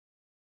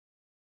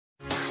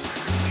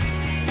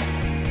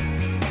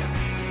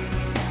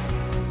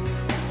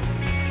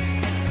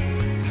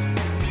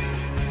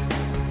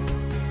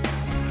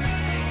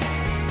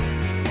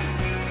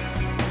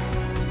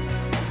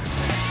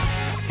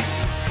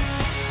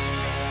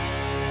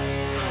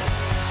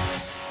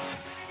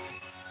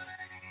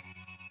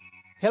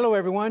Hello,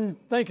 everyone.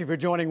 Thank you for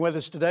joining with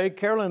us today.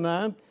 Carolyn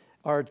and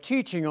I are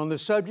teaching on the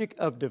subject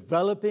of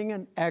developing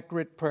an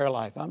accurate prayer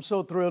life. I'm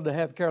so thrilled to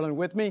have Carolyn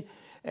with me,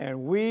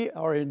 and we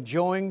are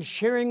enjoying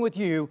sharing with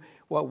you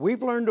what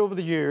we've learned over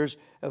the years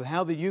of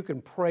how that you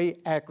can pray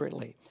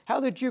accurately, how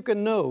that you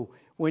can know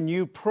when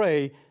you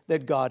pray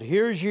that God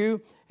hears you,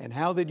 and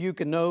how that you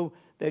can know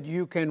that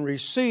you can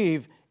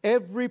receive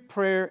every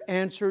prayer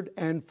answered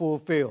and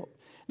fulfilled.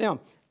 Now,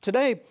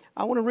 today,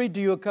 I want to read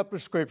to you a couple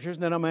of scriptures,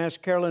 and then I'm going to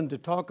ask Carolyn to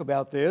talk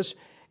about this.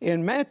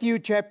 In Matthew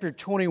chapter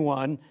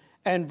 21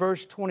 and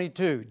verse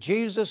 22,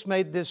 Jesus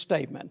made this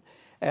statement,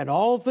 "And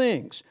all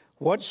things,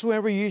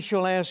 whatsoever you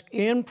shall ask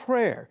in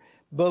prayer,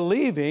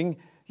 believing,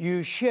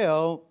 you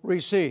shall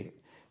receive."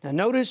 Now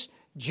notice,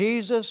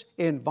 Jesus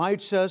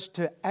invites us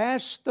to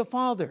ask the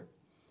Father,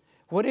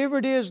 whatever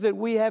it is that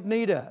we have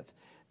need of,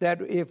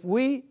 that if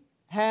we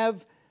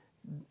have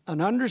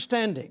an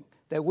understanding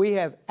that we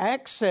have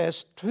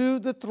access to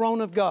the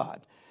throne of God,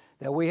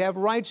 that we have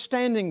right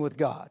standing with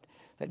God,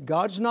 that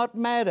God's not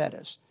mad at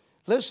us.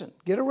 Listen,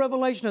 get a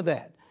revelation of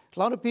that. A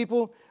lot of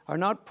people are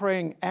not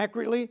praying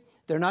accurately.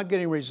 They're not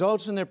getting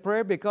results in their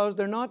prayer because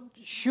they're not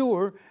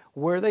sure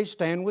where they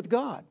stand with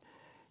God.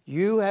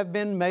 You have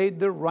been made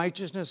the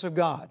righteousness of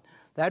God.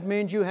 That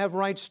means you have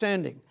right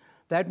standing.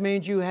 That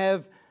means you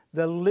have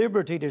the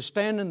liberty to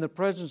stand in the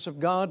presence of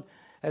God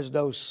as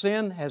though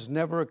sin has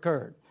never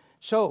occurred.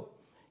 So,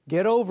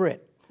 get over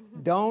it.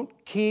 Don't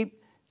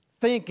keep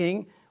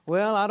thinking,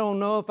 well, I don't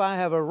know if I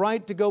have a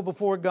right to go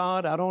before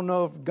God. I don't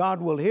know if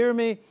God will hear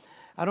me.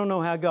 I don't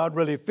know how God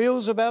really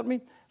feels about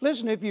me.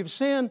 Listen, if you've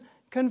sinned,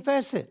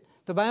 confess it.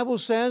 The Bible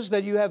says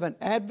that you have an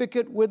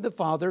advocate with the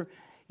Father,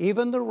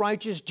 even the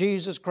righteous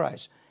Jesus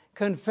Christ.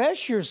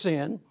 Confess your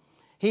sin.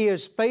 He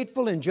is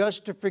faithful and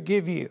just to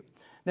forgive you.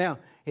 Now,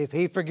 if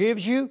He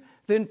forgives you,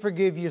 then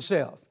forgive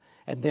yourself.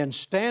 And then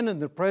stand in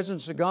the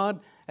presence of God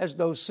as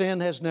though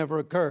sin has never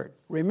occurred.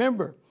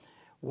 Remember,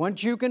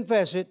 once you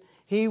confess it,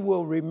 He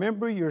will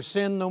remember your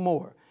sin no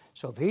more.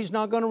 So if He's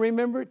not going to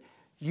remember it,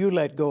 you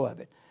let go of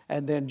it.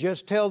 And then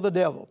just tell the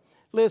devil,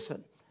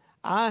 listen,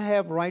 I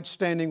have right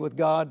standing with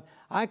God.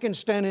 I can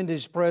stand in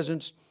His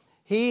presence.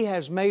 He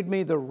has made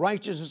me the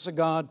righteousness of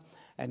God.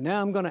 And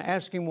now I'm going to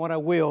ask Him what I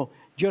will,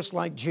 just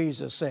like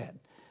Jesus said.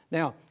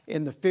 Now,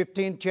 in the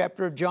 15th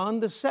chapter of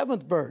John, the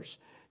 7th verse,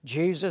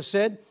 Jesus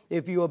said,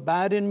 if you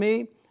abide in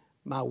me,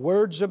 my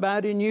words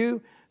abide in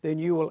you, then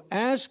you will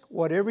ask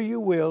whatever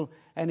you will,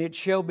 and it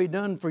shall be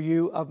done for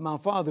you of my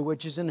Father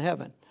which is in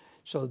heaven.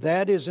 So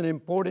that is an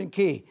important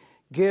key.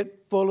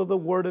 Get full of the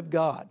Word of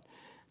God.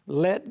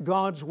 Let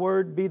God's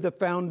Word be the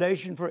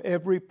foundation for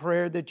every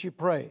prayer that you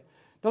pray.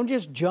 Don't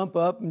just jump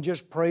up and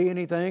just pray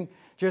anything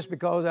just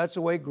because that's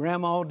the way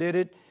Grandma did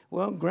it.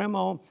 Well,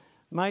 Grandma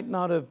might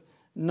not have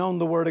known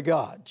the Word of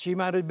God. She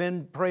might have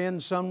been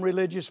praying some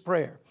religious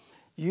prayer.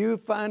 You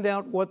find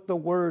out what the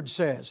Word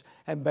says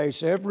and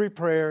base every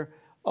prayer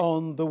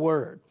on the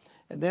Word.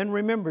 And then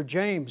remember,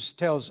 James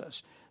tells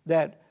us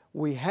that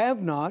we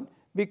have not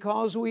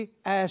because we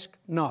ask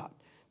not.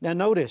 Now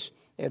notice,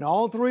 in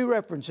all three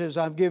references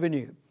I've given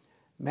you,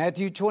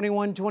 Matthew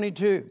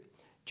 21:22,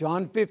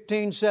 John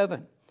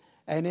 15:7,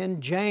 and in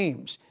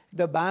James,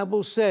 the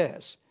Bible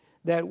says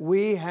that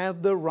we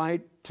have the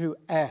right to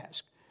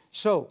ask.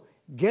 So,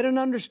 get an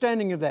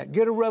understanding of that.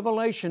 Get a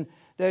revelation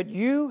that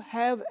you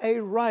have a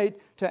right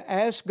to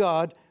ask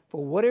God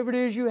for whatever it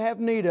is you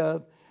have need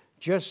of.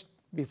 Just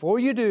before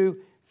you do,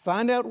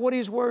 find out what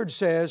His Word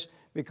says,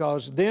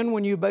 because then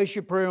when you base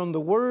your prayer on the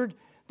Word,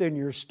 then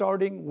you're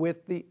starting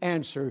with the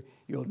answer.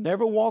 You'll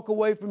never walk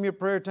away from your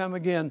prayer time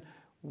again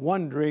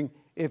wondering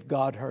if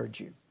God heard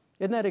you.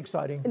 Isn't that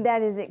exciting?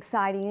 That is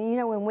exciting. And you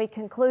know, when we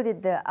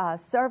concluded the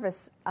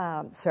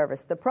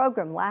the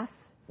program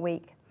last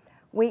week,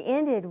 we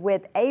ended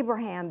with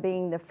Abraham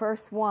being the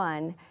first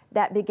one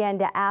that began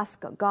to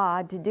ask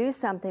God to do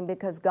something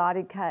because God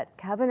had cut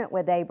covenant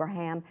with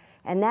Abraham,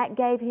 and that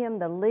gave him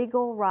the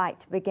legal right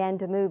to begin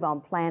to move on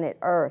planet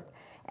Earth.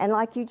 And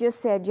like you just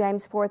said,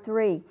 James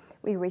 4:3,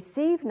 we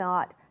receive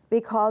not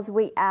because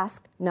we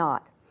ask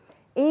not.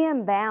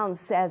 E.M. Bounds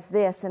says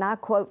this, and I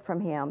quote from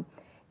him,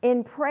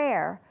 in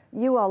prayer,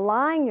 you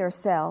align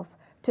yourself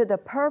to the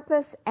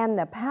purpose and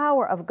the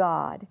power of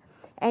God,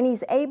 and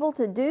He's able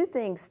to do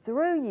things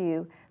through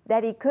you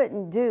that He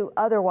couldn't do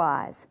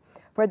otherwise.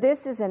 For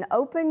this is an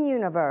open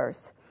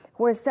universe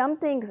where some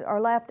things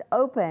are left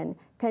open,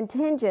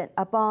 contingent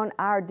upon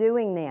our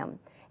doing them.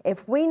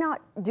 If we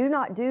do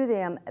not do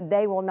them,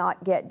 they will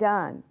not get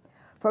done.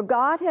 For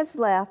God has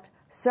left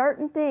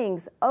certain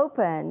things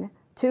open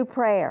to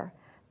prayer,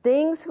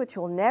 things which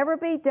will never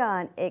be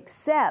done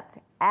except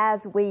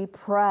as we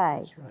pray.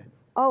 That's right.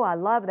 Oh, I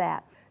love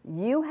that.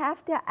 You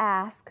have to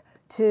ask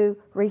to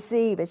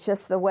receive. It's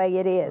just the way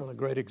it is. Well, a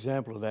great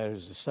example of that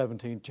is the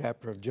 17th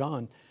chapter of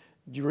John.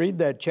 You read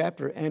that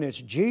chapter, and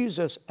it's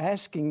Jesus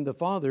asking the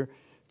Father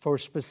for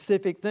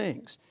specific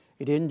things.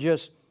 He didn't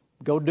just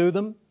go do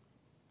them.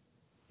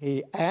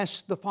 He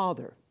asked the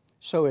Father.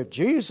 So if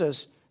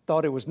Jesus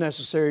thought it was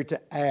necessary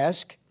to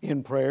ask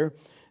in prayer,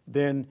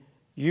 then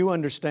you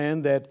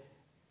understand that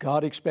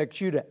God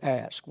expects you to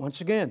ask. Once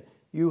again,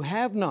 you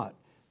have not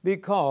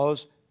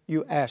because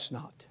you ask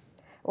not.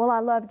 Well, I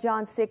love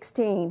John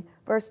 16,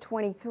 verse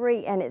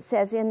 23, and it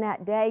says, in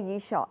that day ye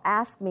shall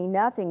ask me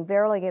nothing.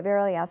 Verily,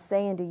 verily, I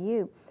say unto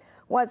you,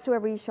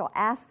 whatsoever ye shall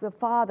ask the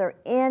Father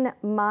in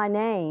my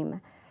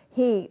name,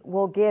 He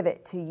will give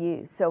it to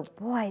you. So,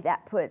 boy,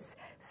 that puts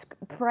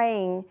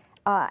praying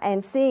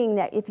and seeing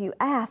that if you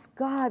ask,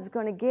 God's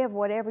going to give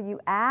whatever you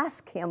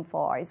ask Him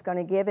for. He's going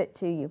to give it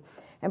to you.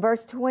 And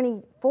verse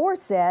 24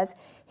 says,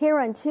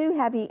 hereunto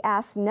have ye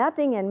asked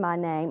nothing in my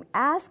name.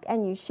 Ask,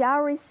 and you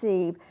shall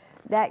receive,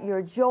 that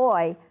your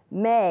joy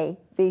may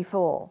be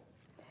full.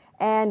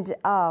 And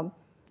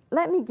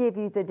let me give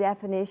you the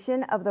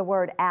definition of the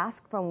word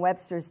ask from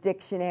Webster's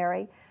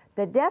Dictionary.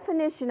 The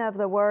definition of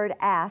the word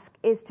ask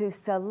is to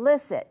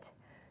solicit,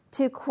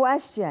 to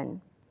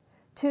question,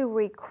 to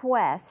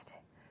request,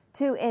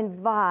 to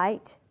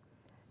invite,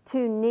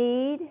 to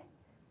need,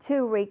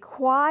 to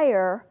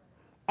require,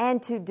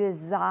 and to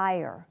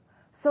desire.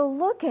 So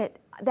look at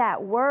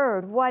that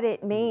word, what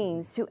it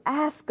means. To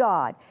ask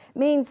God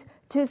means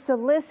to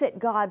solicit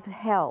God's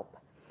help,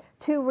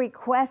 to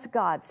request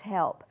God's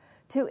help,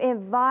 to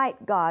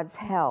invite God's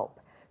help,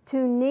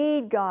 to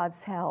need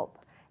God's help,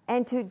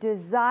 and to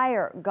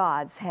desire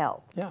God's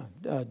help.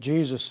 Yeah,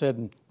 Jesus said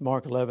in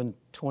Mark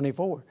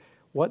 11:24,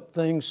 what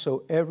things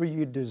soever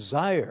you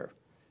desire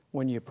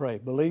when you pray,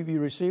 believe you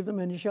receive them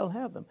and you shall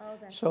have them.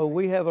 So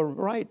we have a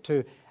right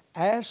to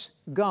ask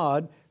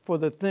God for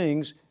the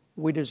things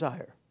we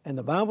desire. And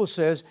the Bible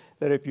says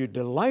that if you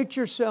delight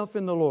yourself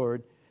in the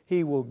Lord,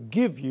 He will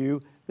give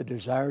you the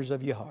desires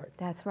of your heart.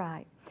 That's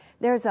right.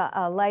 There's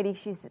a lady,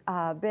 she's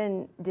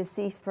been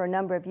deceased for a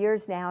number of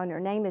years now, and her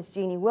name is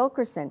Jeannie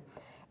Wilkerson.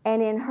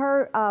 And in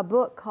her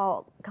book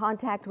called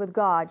Contact with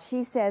God,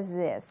 she says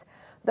this,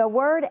 the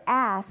word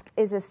ask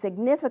is a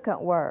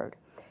significant word.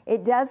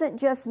 It doesn't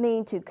just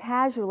mean to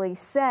casually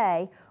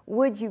say,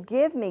 would you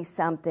give me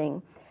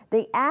something?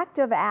 The act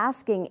of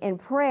asking in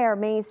prayer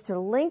means to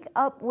link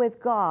up with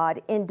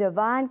God in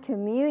divine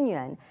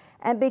communion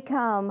and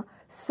become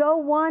so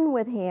one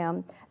with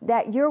Him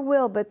that your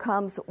will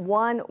becomes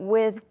one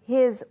with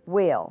His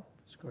will.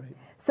 That's great.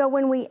 So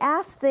when we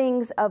ask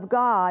things of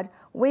God,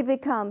 we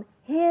become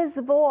His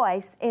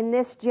voice in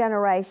this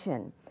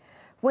generation.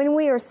 When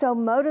we are so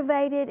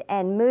motivated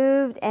and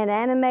moved and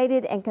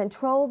animated and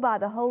controlled by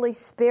the Holy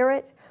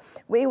Spirit,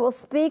 we will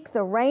speak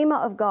the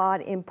rhema of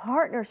God in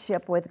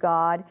partnership with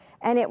God,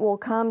 and it will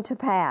come to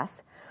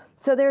pass.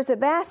 So there's a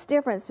vast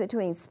difference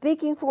between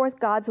speaking forth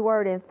God's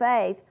word in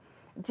faith,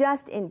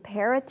 just in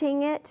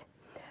parroting it.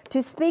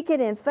 To speak it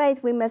in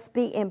faith, we must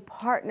be in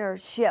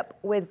partnership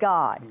with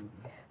God.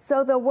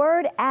 So the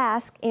word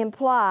ask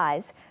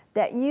implies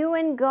that you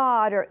and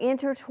God are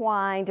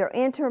intertwined or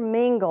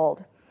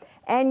intermingled,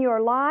 and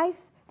your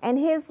life and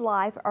His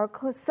life are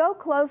so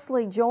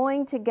closely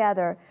joined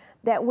together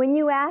that when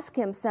you ask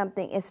Him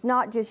something, it's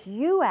not just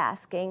you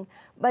asking,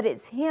 but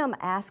it's Him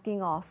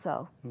asking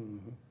also.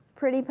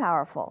 Pretty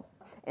powerful.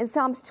 In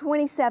Psalms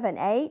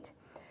 27:8,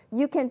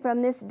 you can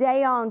from this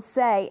day on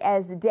say,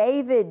 as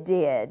David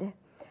did,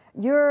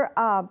 you're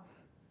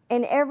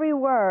in every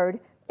word,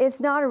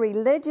 it's not a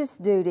religious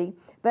duty,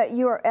 but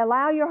you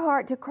allow your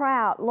heart to cry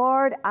out,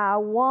 Lord, I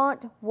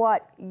want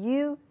what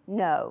you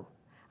know.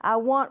 I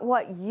want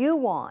what you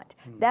want.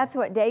 That's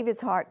what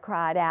David's heart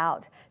cried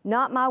out.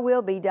 Not my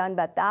will be done,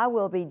 but thy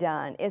will be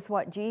done, is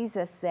what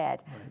Jesus said.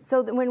 Right.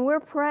 So that when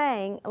we're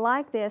praying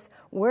like this,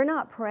 we're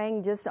not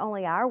praying just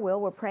only our will,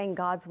 we're praying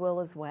God's will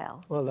as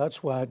well. Well,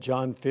 that's why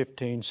John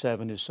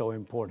 15:7 is so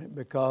important,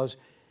 because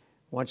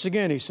once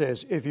again He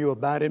says, if you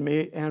abide in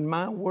me and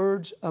my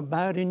words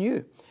abide in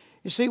you.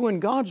 You see,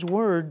 when God's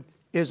word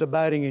is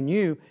abiding in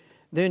you,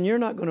 then you're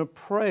not going to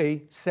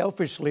pray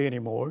selfishly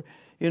anymore.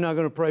 You're not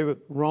going to pray with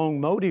wrong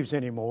motives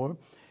anymore.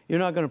 You're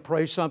not going to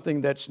pray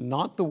something that's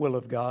not the will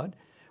of God.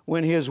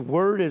 When His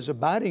word is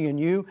abiding in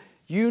you,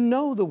 you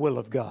know the will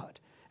of God.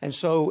 And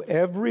so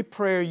every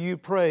prayer you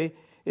pray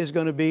is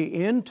going to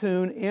be in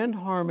tune, in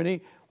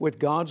harmony with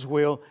God's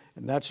will.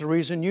 And that's the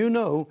reason you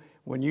know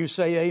when you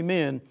say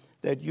amen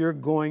that you're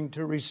going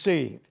to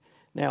receive.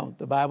 Now,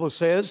 the Bible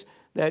says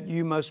that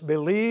you must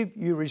believe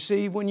you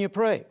receive when you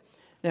pray.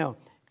 Now,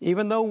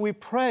 even though we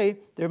pray,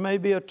 there may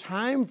be a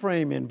time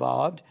frame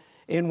involved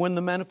in when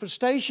the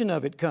manifestation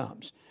of it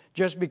comes.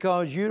 Just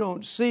because you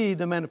don't see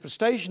the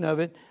manifestation of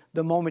it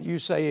the moment you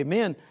say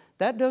amen,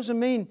 that doesn't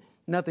mean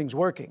nothing's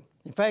working.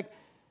 In fact,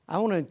 I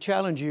want to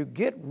challenge you,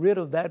 get rid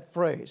of that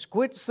phrase.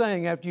 Quit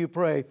saying after you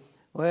pray,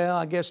 well,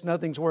 I guess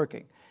nothing's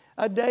working.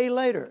 A day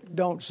later,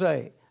 don't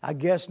say, I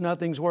guess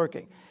nothing's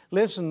working.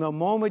 Listen, the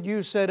moment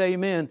you said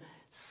amen,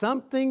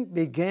 something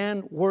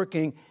began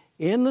working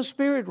in the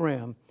spirit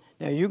realm.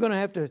 Now, you're going to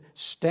have to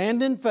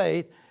stand in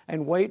faith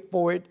and wait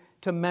for it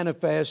to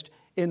manifest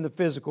in the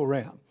physical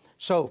realm.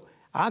 So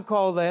I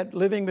call that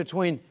living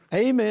between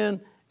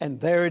amen and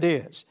there it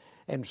is.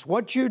 And it's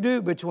what you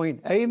do between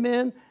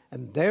amen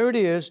and there it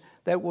is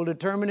that will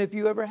determine if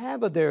you ever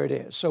have a there it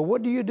is. So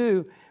what do you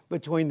do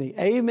between the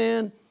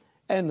amen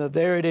and the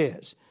there it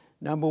is?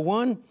 Number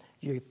one,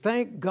 You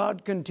thank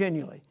God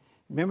continually.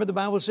 Remember the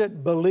Bible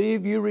said,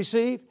 believe you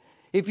receive.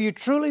 If you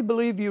truly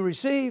believe you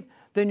receive,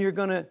 then you're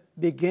going to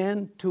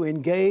begin to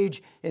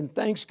engage in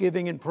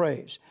thanksgiving and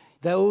praise.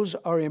 Those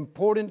are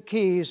important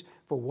keys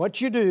for what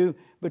you do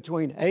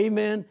between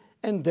amen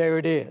and there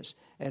it is.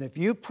 And if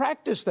you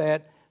practice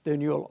that,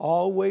 then you'll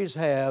always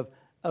have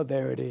a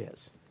there it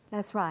is.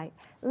 That's right.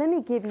 Let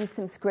me give you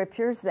some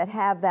scriptures that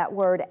have that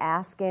word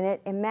ask in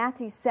it. In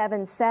Matthew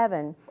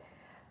 7:7,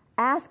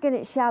 ask and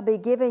it shall be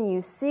given you,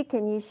 seek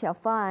and ye shall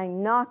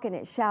find, knock and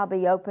it shall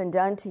be opened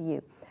unto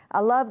you. I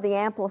love the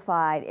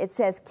Amplified. It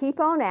says, keep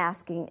on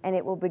asking and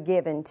it will be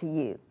given to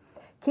you.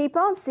 Keep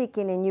on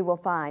seeking and you will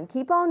find.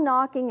 Keep on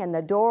knocking and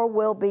the door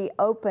will be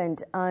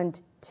opened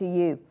unto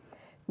you.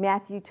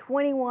 Matthew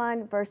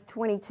 21 verse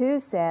 22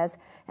 says,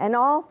 and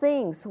all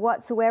things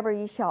whatsoever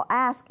ye shall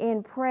ask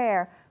in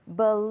prayer,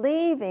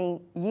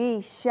 believing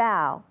ye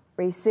shall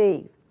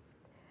receive.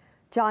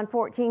 John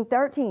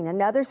 14:13,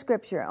 another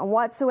scripture, and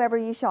whatsoever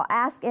ye shall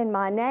ask in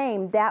my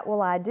name, that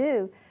will I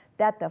do,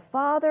 that the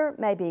Father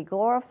may be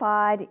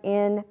glorified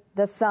in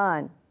the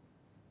Son.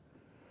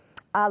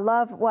 I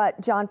love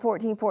what John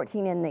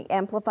 14:14 in the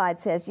Amplified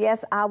says,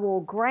 yes, I will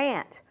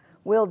grant,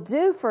 will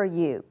do for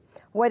you,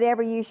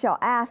 whatever you shall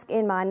ask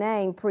in my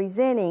name,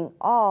 presenting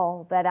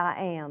all that I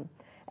am.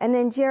 And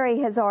then Jerry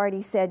has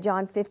already said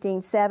John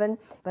 15:7,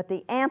 but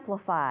the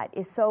Amplified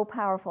is so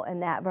powerful in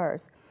that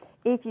verse.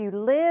 If you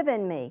live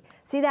in me,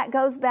 see that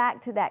goes back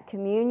to that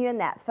communion,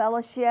 that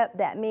fellowship,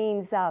 that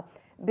means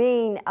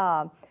being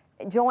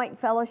joint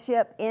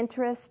fellowship,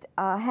 interest,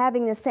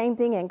 having the same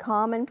thing in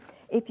common.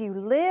 If you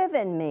live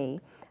in me,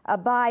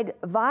 abide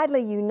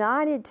vitally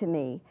united to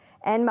me,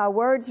 and my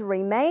words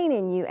remain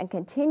in you and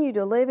continue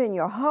to live in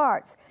your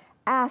hearts,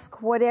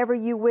 ask whatever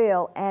you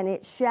will, and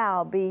it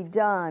shall be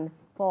done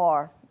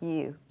for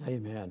you.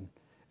 Amen.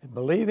 And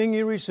believing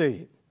you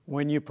receive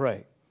when you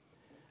pray.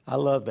 I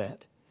love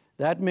that.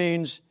 That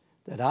means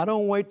that I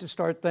don't wait to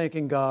start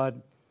thanking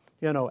God,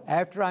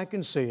 after I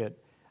can see it.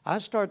 I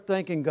start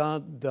thanking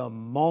God the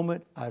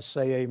moment I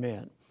say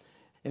amen.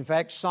 In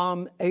fact,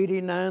 Psalm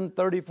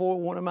 89:34,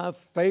 one of my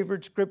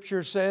favorite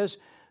scriptures says,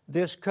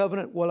 this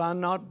covenant will I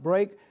not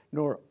break,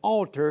 nor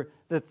alter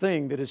the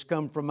thing that has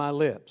come from my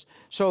lips.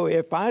 So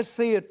if I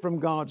see it from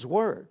God's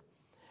Word,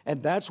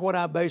 and that's what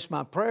I base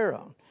my prayer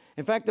on.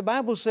 In fact, the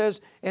Bible says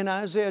in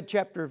Isaiah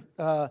chapter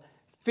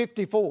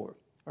 54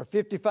 or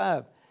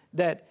 55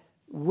 that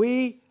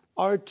we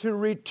are to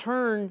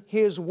return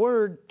His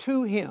Word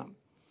to Him.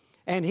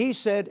 And He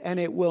said, and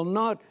it will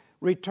not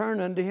return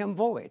unto Him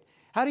void.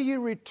 How do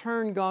you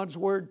return God's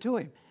Word to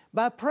Him?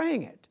 By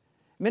praying it.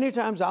 Many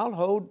times I'll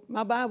hold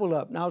my Bible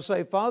up and I'll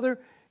say,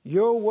 Father,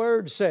 your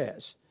Word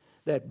says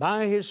that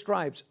by His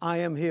stripes I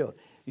am healed.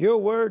 Your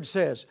Word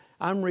says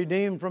I'm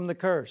redeemed from the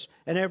curse,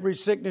 and every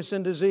sickness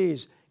and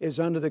disease is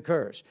under the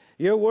curse.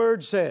 Your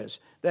Word says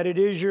that it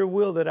is your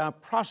will that I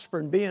prosper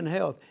and be in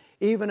health,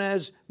 even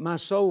as my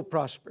soul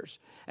prospers.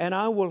 And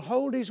I will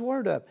hold His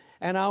Word up,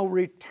 and I'll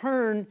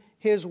return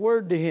His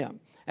Word to Him.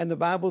 And the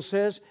Bible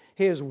says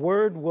His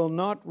Word will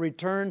not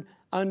return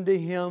unto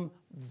Him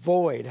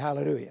void.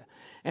 Hallelujah.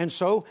 And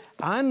so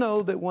I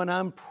know that when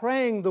I'm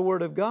praying the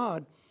Word of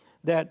God,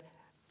 that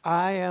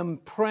I am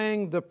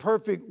praying the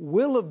perfect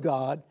will of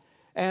God,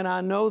 and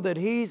I know that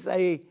He's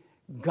a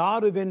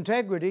God of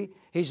integrity.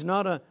 He's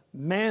not a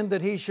man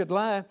that He should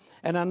lie,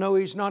 and I know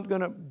He's not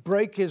going to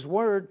break His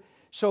Word.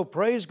 So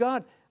praise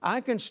God,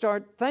 I can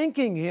start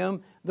thanking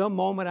Him the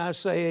moment I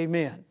say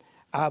amen.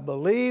 I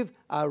believe,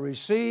 I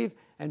receive,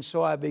 and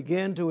so I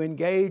begin to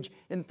engage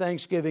in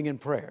thanksgiving and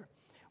prayer.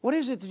 What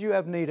is it that you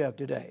have need of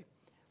today?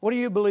 What are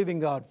you believing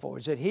God for?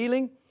 Is it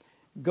healing?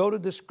 Go to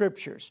the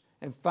Scriptures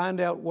and find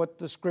out what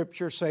the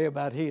Scriptures say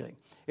about healing.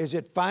 Is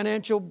it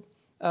financial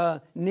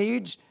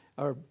needs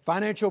or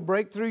financial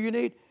breakthrough you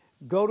need?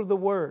 Go to the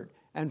Word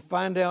and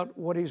find out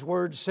what His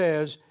Word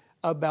says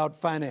about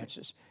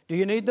finances. Do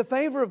you need the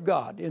favor of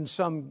God in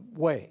some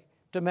way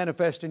to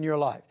manifest in your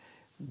life?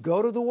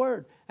 Go to the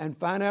Word and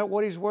find out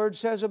what His Word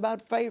says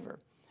about favor.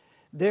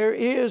 There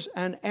is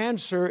an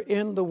answer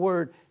in the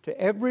Word to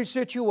every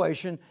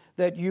situation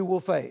that you will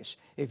face.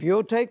 If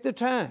you'll take the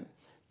time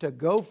to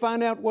go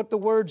find out what the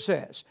Word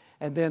says,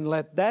 and then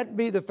let that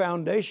be the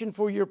foundation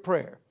for your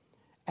prayer,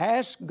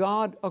 ask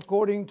God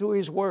according to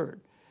His Word,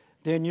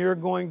 then you're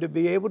going to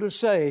be able to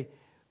say,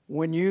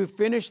 when you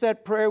finish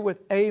that prayer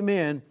with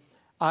amen,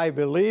 I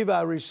believe,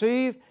 I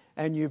receive,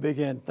 and you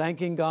begin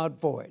thanking God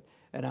for it.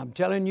 And I'm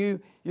telling you,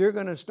 you're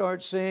going to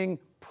start seeing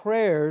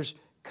prayers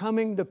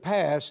coming to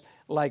pass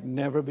like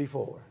never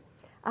before.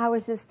 I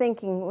was just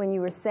thinking when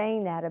you were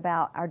saying that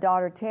about our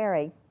daughter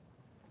Terry,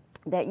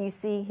 that you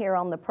see here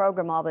on the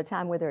program all the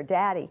time with her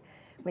daddy.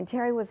 When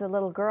Terry was a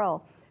little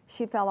girl,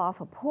 she fell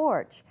off a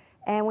porch.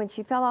 And when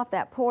she fell off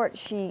that porch,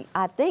 she,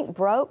 I think,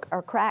 broke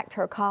or cracked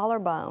her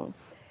collarbone.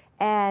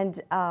 And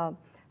of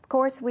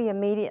course, we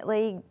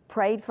immediately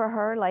prayed for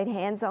her, laid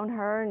hands on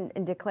her,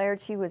 and declared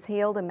she was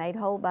healed and made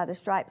whole by the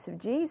stripes of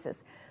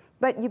Jesus.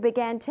 But you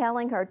began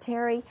telling her,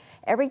 Terry,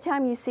 every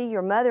time you see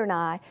your mother and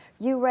I,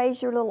 you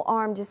raise your little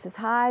arm just as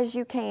high as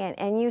you can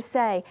and you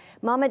say,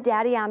 Mama,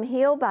 Daddy, I'm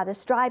healed by the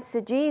stripes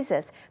of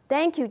Jesus.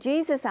 Thank you,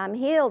 Jesus, I'm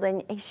healed.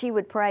 And she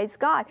would praise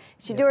God.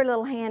 She'd do her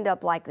little hand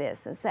up like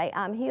this and say,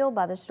 I'm healed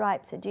by the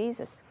stripes of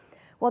Jesus.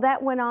 Well,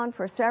 that went on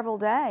for several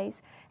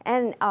days.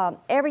 And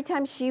every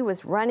time she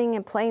was running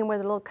and playing with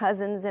her little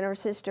cousins and her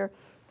sister,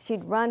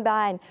 she'd run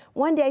by, and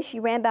one day she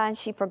ran by and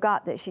she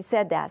forgot that she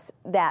said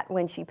that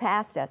when she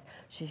passed us.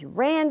 She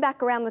ran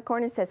back around the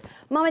corner and says,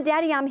 Mama,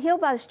 Daddy, I'm healed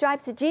by the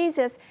stripes of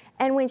Jesus.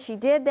 And when she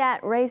did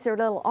that, raised her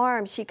little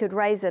arm, she could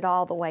raise it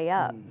all the way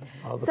up.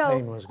 All the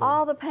pain was gone.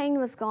 All the pain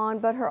was gone,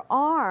 but her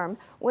arm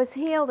was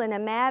healed in a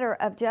matter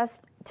of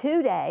just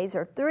 2 days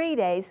or 3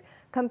 days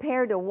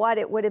compared to what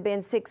it would have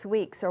been 6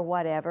 weeks or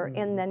whatever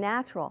in the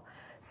natural.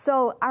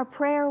 So our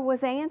prayer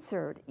was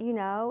answered, you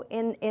know,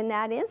 in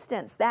that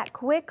instance, that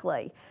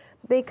quickly,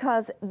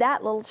 because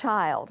that little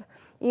child,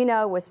 you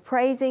know, was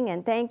praising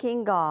and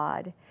thanking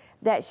God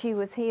that she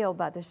was healed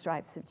by the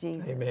stripes of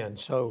Jesus. Amen.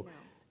 So,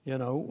 you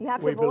know,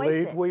 have we to voice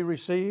believed, it. we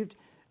received,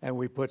 and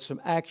we put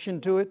some action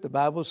to it. The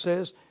Bible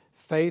says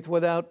faith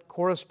without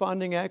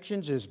corresponding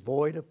actions is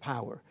void of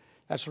power.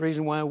 That's the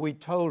reason why we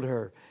told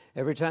her,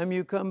 every time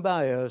you come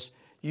by us,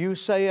 you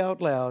say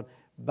out loud,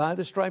 by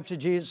the stripes of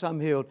Jesus, I'm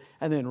healed,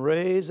 and then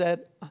raise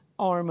that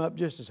arm up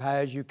just as high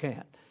as you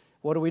can.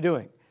 What are we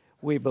doing?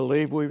 We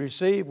believe we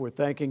receive, we're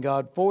thanking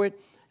God for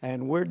it,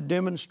 and we're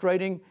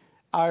demonstrating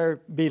our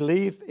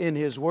belief in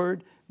His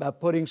Word by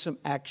putting some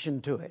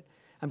action to it.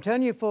 I'm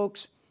telling you,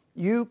 folks,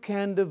 you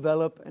can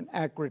develop an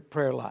accurate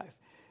prayer life.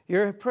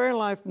 Your prayer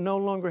life no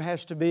longer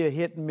has to be a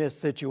hit and miss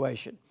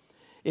situation.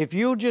 If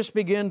you'll just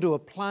begin to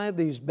apply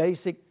these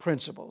basic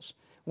principles,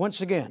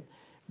 once again,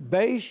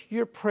 base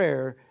your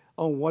prayer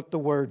on what the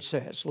Word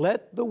says.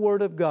 Let the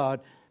Word of God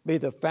be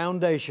the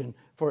foundation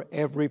for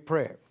every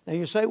prayer. Now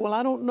you say, well,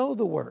 I don't know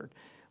the Word.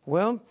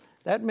 Well,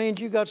 that means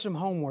you got some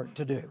homework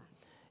to do.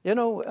 You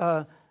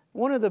know,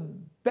 one of the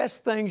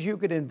best things you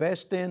could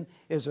invest in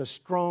is a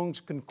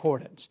Strong's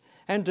Concordance.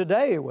 And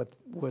today with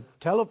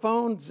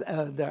telephones,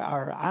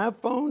 our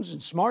iPhones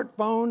and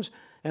smartphones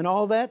and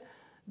all that,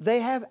 they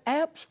have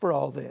apps for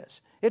all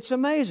this. It's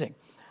amazing.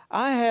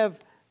 I have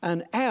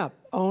an app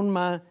on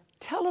my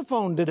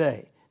telephone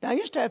today. Now, I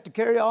used to have to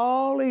carry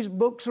all these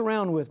books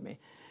around with me,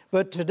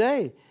 but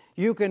today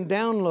you can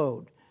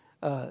download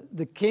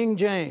the King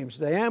James,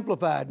 the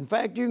Amplified. In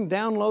fact, you can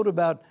download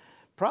about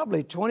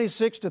probably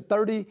 26 to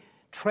 30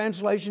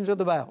 translations of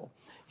the Bible.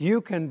 You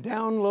can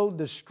download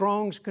the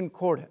Strong's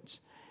Concordance.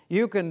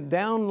 You can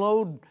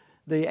download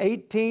the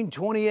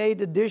 1828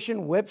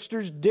 edition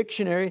Webster's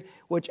Dictionary,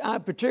 which I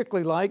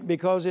particularly like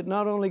because it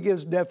not only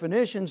gives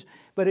definitions,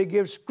 but it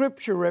gives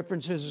scripture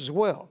references as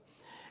well.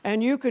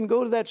 And you can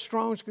go to that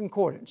Strong's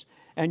Concordance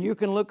and you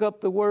can look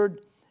up the word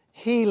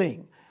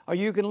healing, or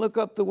you can look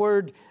up the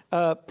word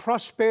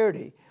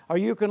prosperity, or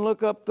you can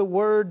look up the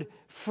word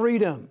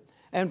freedom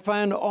and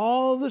find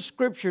all the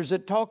scriptures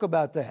that talk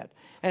about that.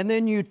 And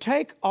then you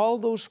take all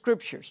those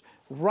scriptures,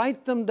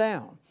 write them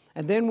down,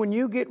 and then when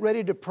you get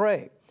ready to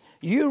pray,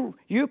 you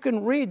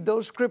can read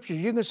those scriptures.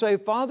 You can say,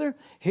 Father,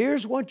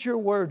 here's what your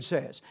word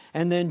says,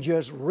 and then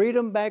just read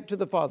them back to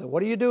the Father.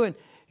 What are you doing?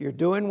 You're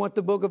doing what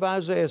the book of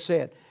Isaiah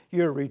said.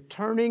 You're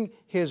returning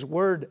His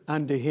word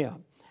unto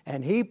Him.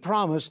 And He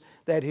promised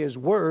that His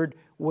word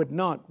would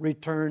not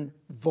return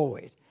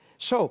void.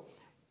 So,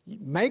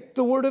 make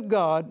the Word of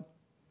God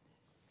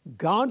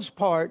God's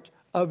part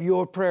of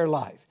your prayer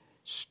life.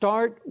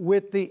 Start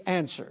with the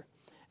answer.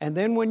 And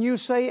then when you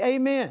say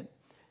amen,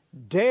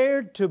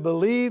 dare to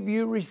believe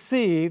you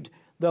received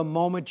the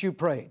moment you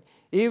prayed.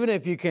 Even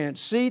if you can't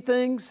see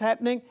things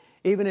happening,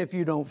 even if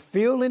you don't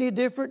feel any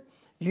different,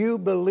 you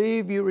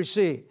believe you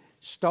received.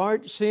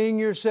 Start seeing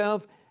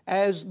yourself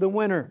as the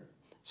winner.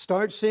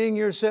 Start seeing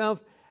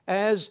yourself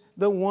as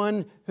the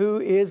one who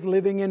is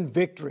living in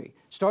victory.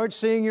 Start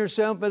seeing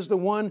yourself as the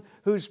one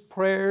whose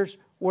prayers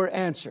were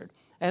answered.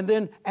 And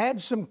then add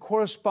some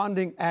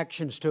corresponding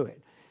actions to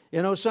it.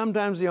 You know,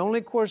 sometimes the only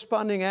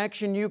corresponding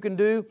action you can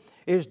do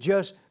is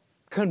just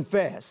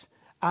confess.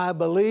 I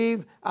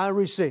believe, I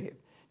receive.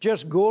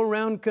 Just go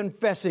around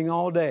confessing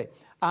all day.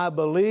 I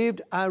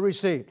believed, I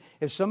received.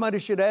 If somebody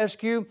should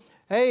ask you,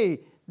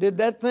 hey, did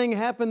that thing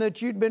happen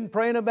that you'd been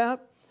praying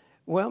about?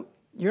 Well,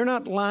 you're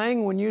not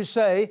lying when you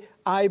say,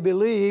 I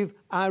believe,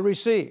 I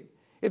receive.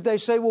 If they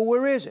say, well,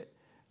 where is it?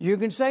 You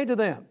can say to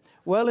them,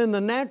 well, in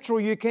the natural,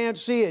 you can't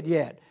see it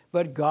yet,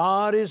 but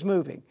God is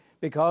moving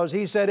because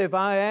He said, if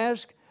I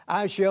ask,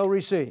 I shall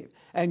receive.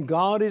 And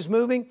God is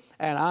moving,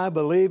 and I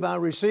believe I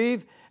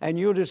receive, and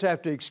you'll just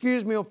have to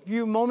excuse me a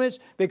few moments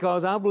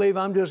because I believe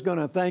I'm just going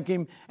to thank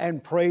Him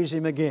and praise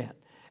Him again.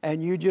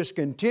 And you just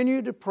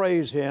continue to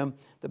praise Him.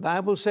 The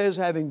Bible says,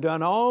 having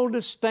done all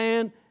to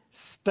stand,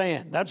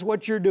 stand. That's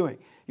what you're doing.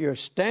 You're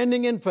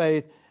standing in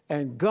faith,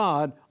 and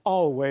God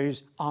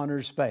always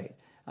honors faith.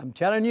 I'm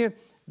telling you,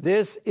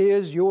 this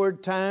is your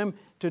time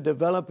to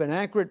develop an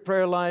accurate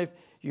prayer life.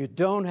 You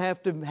don't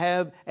have to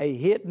have a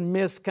hit and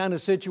miss kind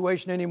of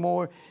situation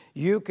anymore.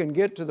 you can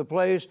get to the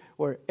place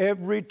where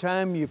every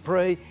time you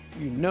pray,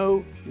 you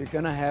know you're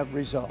going to have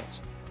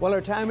results. Well,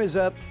 our time is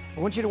up. I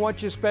want you to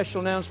watch this special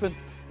announcement,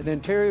 and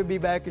then Terry will be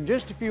back in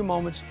just a few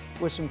moments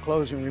with some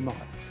closing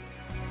remarks.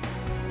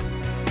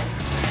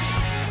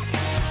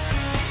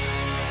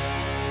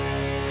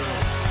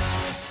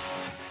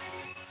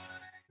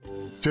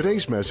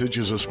 Today's message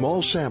is a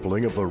small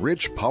sampling of the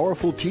rich,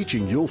 powerful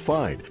teaching you'll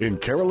find in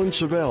Carolyn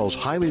Savelle's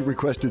highly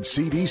requested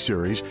CD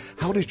series,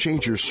 How to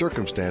Change Your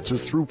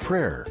Circumstances Through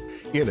Prayer.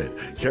 In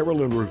it,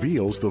 Carolyn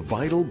reveals the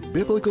vital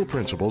biblical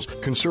principles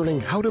concerning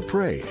how to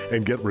pray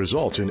and get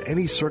results in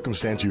any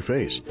circumstance you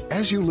face.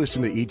 As you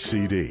listen to each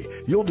CD,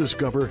 you'll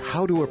discover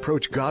how to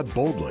approach God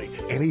boldly,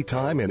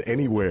 anytime and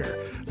anywhere,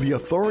 the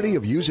authority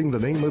of using the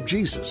name of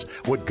Jesus,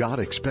 what God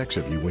expects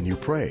of you when you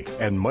pray,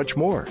 and much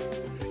more.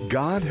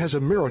 God has a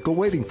miracle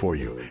waiting for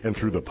you, and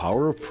through the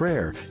power of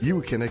prayer,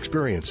 you can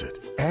experience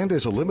it. And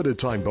as a limited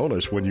time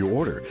bonus when you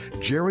order,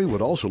 Jerry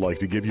would also like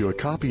to give you a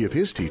copy of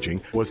his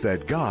teaching, Was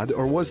That God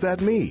or Was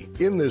That Me?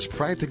 In this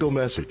practical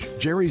message,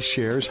 Jerry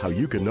shares how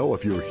you can know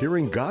if you're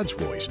hearing God's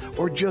voice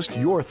or just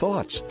your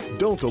thoughts.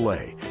 Don't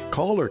delay.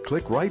 Call or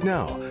click right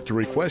now to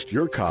request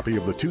your copy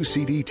of the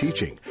 2-CD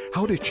teaching,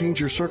 How to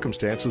Change Your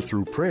Circumstances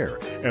Through Prayer,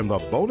 and the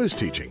bonus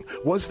teaching,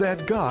 Was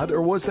That God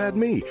or Was That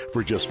Me?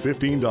 For just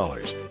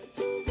 $15.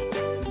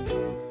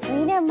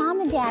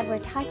 Mom and Dad were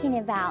talking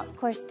about, of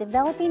course,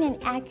 developing an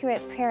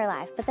accurate prayer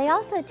life, but they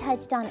also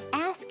touched on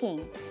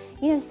asking.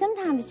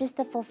 Sometimes just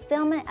the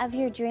fulfillment of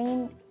your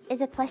dream is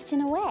a question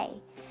away.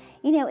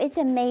 It's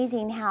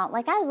amazing how,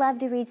 I love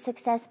to read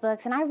success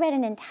books, and I read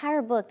an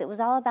entire book that was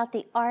all about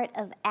the art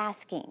of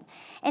asking.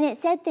 And it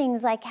said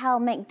things like how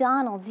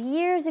McDonald's,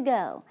 years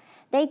ago,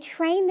 they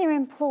trained their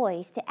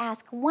employees to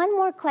ask one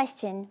more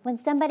question when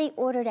somebody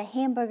ordered a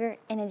hamburger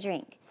and a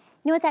drink.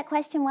 You know what that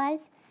question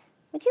was?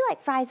 Would you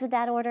like fries with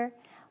that order?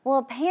 Well,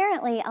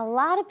 apparently, a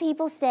lot of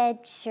people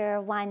said,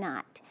 sure, why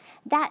not?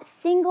 That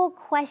single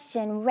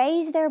question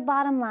raised their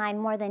bottom line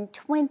more than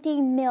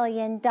 $20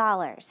 million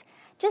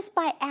just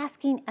by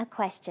asking a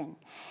question.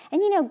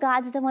 And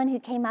God's the one who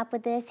came up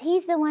with this.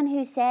 He's the one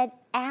who said,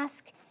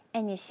 ask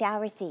and you shall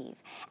receive.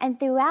 And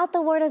throughout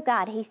the Word of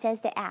God, He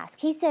says to ask.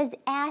 He says,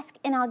 ask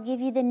and I'll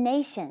give you the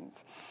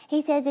nations.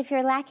 He says, if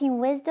you're lacking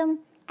wisdom,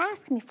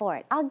 ask me for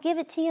it. I'll give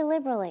it to you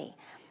liberally.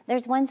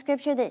 There's one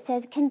scripture that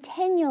says,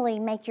 continually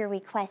make your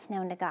requests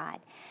known to God.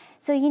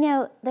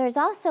 So, there's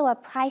also a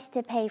price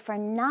to pay for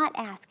not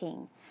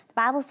asking. The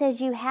Bible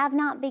says you have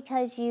not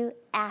because you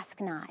ask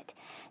not.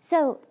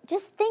 So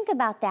just think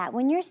about that.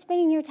 When you're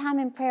spending your time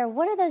in prayer,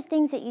 what are those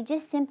things that you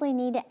just simply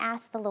need to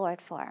ask the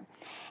Lord for?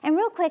 And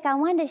real quick, I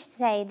wanted to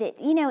say that,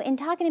 in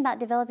talking about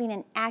developing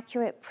an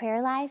accurate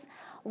prayer life,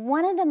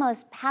 one of the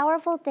most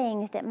powerful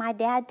things that my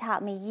dad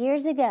taught me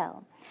years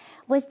ago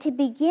was to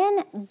begin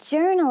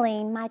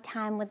journaling my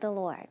time with the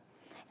Lord.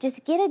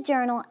 Just get a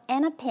journal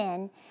and a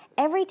pen.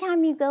 Every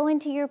time you go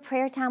into your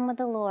prayer time with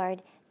the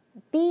Lord,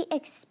 be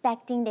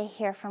expecting to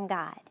hear from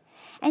God.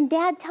 And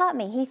Dad taught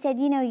me, he said,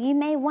 you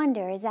may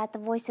wonder, is that the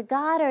voice of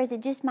God or is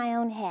it just my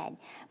own head?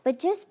 But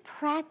just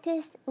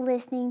practice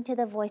listening to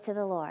the voice of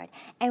the Lord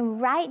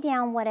and write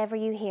down whatever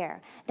you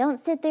hear.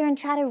 Don't sit there and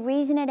try to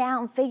reason it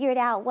out and figure it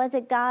out. Was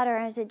it God or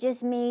is it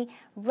just me?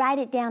 Write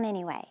it down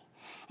anyway.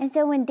 And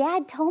so when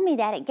Dad told me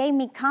that, it gave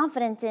me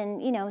confidence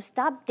and,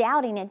 stop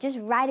doubting it. Just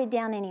write it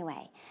down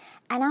anyway.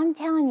 And I'm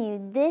telling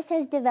you, this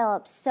has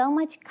developed so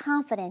much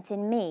confidence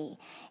in me,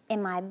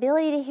 in my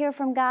ability to hear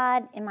from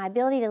God, in my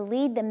ability to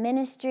lead the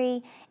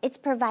ministry. It's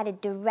provided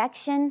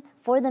direction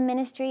for the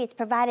ministry. It's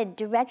provided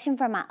direction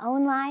for my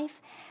own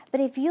life.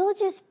 But if you'll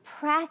just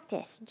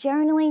practice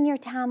journaling your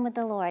time with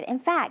the Lord. In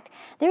fact,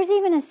 there's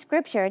even a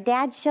scripture,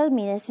 Dad showed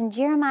me this in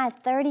Jeremiah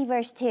 30,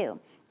 verse 2.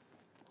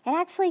 It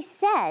actually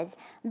says,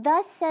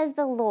 thus says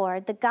the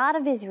Lord, the God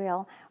of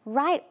Israel,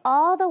 write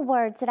all the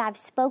words that I've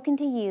spoken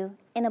to you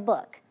in a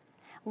book.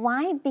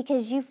 Why?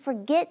 Because you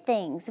forget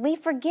things. We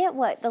forget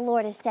what the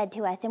Lord has said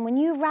to us. And when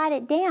you write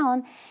it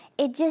down,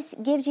 it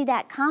just gives you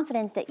that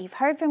confidence that you've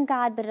heard from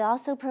God, but it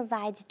also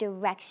provides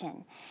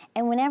direction.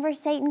 And whenever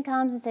Satan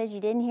comes and says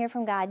you didn't hear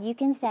from God, you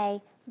can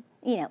say,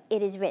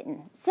 it is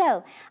written.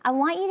 So I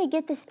want you to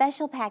get the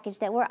special package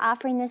that we're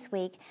offering this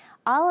week,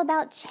 all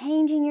about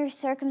changing your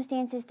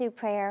circumstances through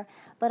prayer,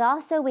 but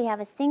also we have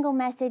a single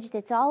message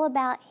that's all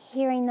about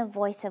hearing the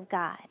voice of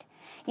God.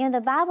 The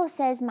Bible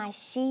says, my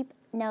sheep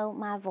know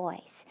my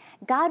voice.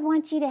 God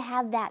wants you to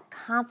have that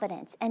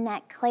confidence and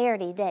that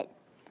clarity that,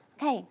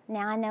 okay,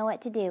 now I know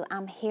what to do.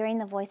 I'm hearing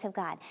the voice of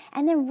God.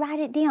 And then write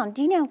it down.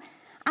 Do you know,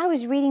 I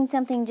was reading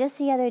something just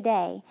the other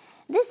day.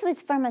 This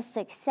was from a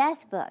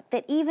success book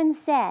that even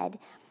said,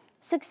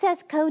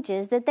 success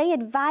coaches, that they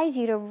advise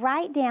you to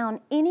write down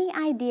any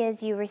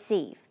ideas you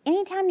receive.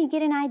 Anytime you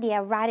get an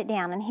idea, write it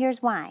down, and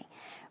here's why.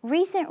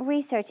 Recent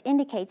research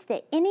indicates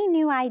that any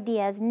new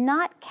ideas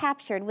not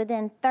captured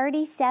within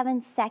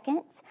 37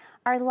 seconds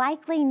are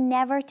likely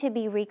never to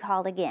be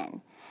recalled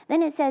again.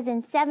 Then it says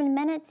in 7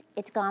 minutes,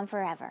 it's gone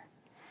forever.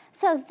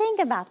 So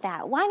think about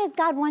that. Why does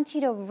God want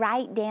you to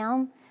write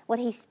down what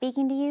He's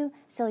speaking to you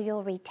so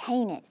you'll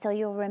retain it, so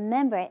you'll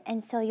remember it,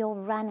 and so you'll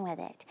run with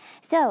it.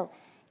 So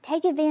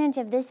take advantage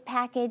of this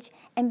package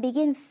and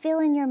begin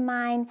filling your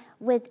mind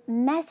with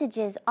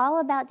messages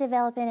all about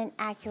developing an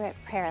accurate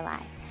prayer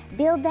life.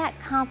 Build that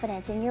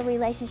confidence in your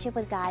relationship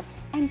with God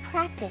and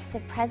practice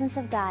the presence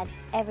of God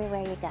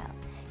everywhere you go.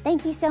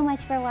 Thank you so much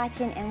for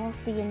watching, and we'll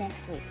see you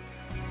next week.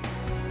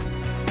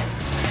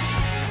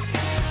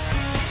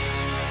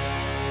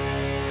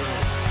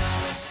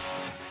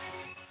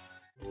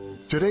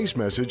 Today's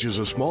message is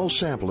a small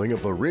sampling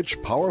of the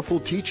rich, powerful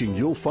teaching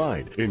you'll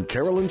find in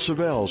Carolyn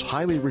Savelle's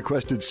highly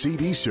requested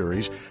CD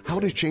series, How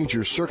to Change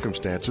Your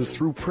Circumstances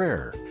Through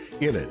Prayer.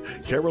 In it,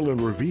 Carolyn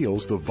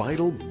reveals the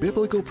vital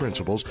biblical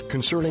principles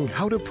concerning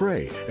how to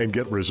pray and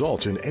get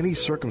results in any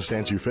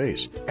circumstance you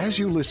face. As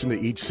you listen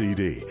to each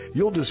CD,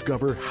 you'll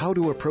discover how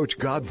to approach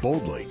God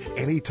boldly,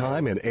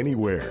 anytime and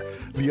anywhere,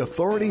 the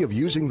authority of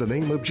using the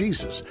name of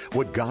Jesus,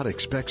 what God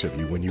expects of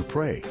you when you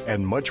pray,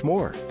 and much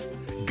more.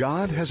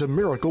 God has a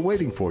miracle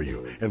waiting for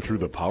you, and through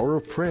the power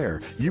of prayer,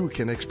 you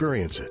can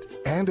experience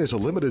it. And as a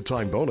limited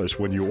time bonus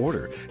when you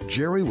order,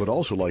 Jerry would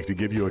also like to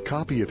give you a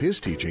copy of his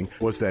teaching,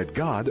 Was That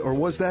God or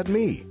Was That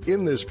Me?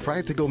 In this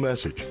practical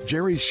message,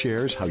 Jerry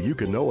shares how you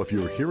can know if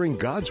you're hearing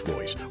God's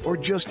voice or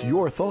just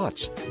your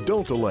thoughts.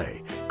 Don't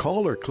delay.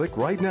 Call or click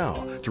right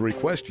now to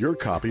request your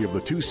copy of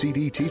the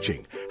 2-CD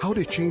teaching, How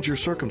to Change Your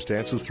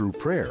Circumstances Through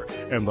Prayer,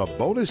 and the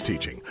bonus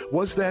teaching,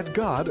 Was That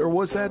God or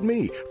Was That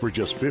Me? For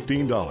just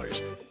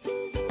 $15.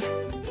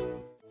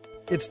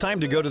 It's time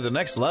to go to the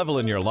next level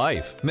in your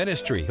life,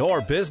 ministry, or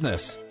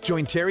business.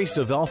 Join Terry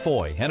Savelle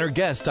Foy and her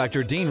guest,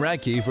 Dr. Dean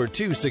Radke, for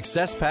 2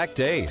 success-packed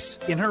days.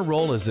 In her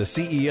role as a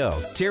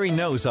CEO, Terry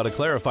knows how to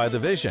clarify the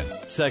vision,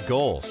 set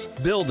goals,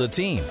 build a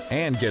team,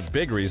 and get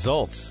big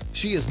results.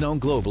 She is known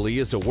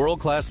globally as a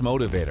world-class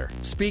motivator,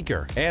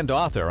 speaker, and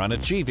author on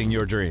achieving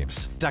your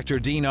dreams. Dr.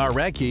 Dean R.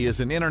 Radke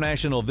is an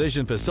international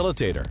vision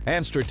facilitator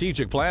and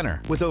strategic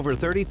planner. With over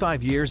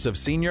 35 years of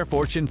senior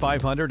Fortune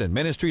 500 and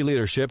ministry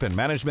leadership and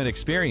management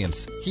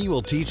experience, he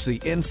will teach the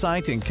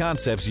insight and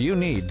concepts you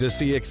need to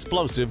see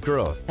explosive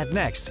growth. And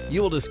next, you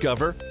will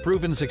discover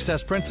proven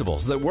success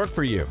principles that work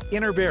for you,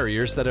 inner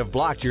barriers that have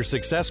blocked your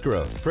success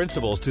growth,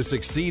 principles to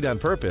succeed on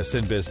purpose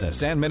in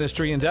business and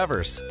ministry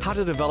endeavors, how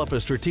to develop a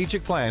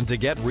strategic plan to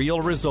get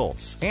real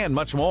results, and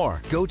much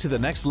more. Go to the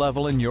next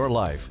level in your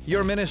life,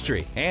 your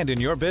ministry, and in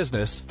your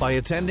business by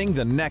attending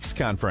the NEXT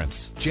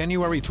Conference,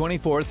 January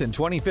 24th and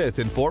 25th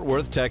in Fort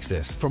Worth,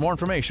 Texas. For more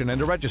information and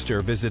to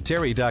register, visit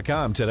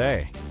terry.com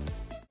today.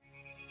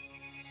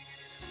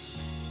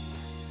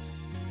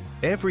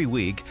 Every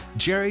week,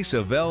 Jerry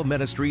Savelle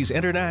Ministries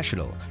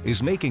International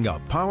is making a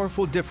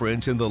powerful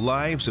difference in the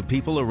lives of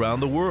people around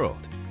the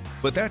world.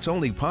 But that's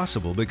only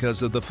possible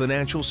because of the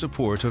financial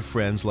support of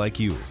friends like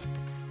you.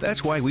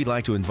 That's why we'd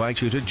like to invite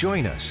you to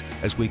join us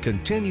as we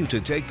continue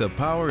to take the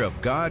power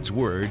of God's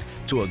Word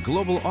to a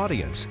global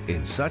audience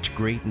in such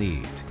great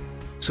need.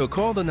 So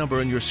call the number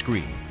on your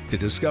screen to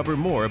discover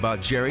more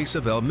about Jerry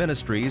Savelle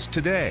Ministries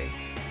today.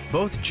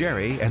 Both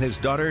Jerry and his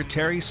daughter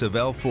Terry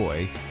Savelle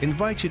Foy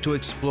invite you to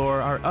explore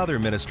our other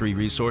ministry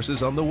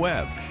resources on the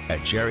web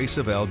at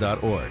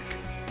jerrysavelle.org.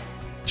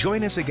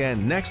 Join us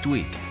again next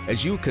week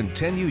as you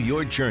continue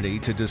your journey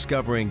to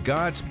discovering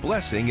God's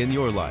blessing in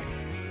your life,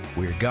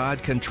 where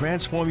God can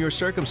transform your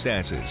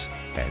circumstances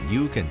and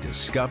you can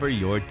discover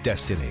your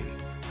destiny.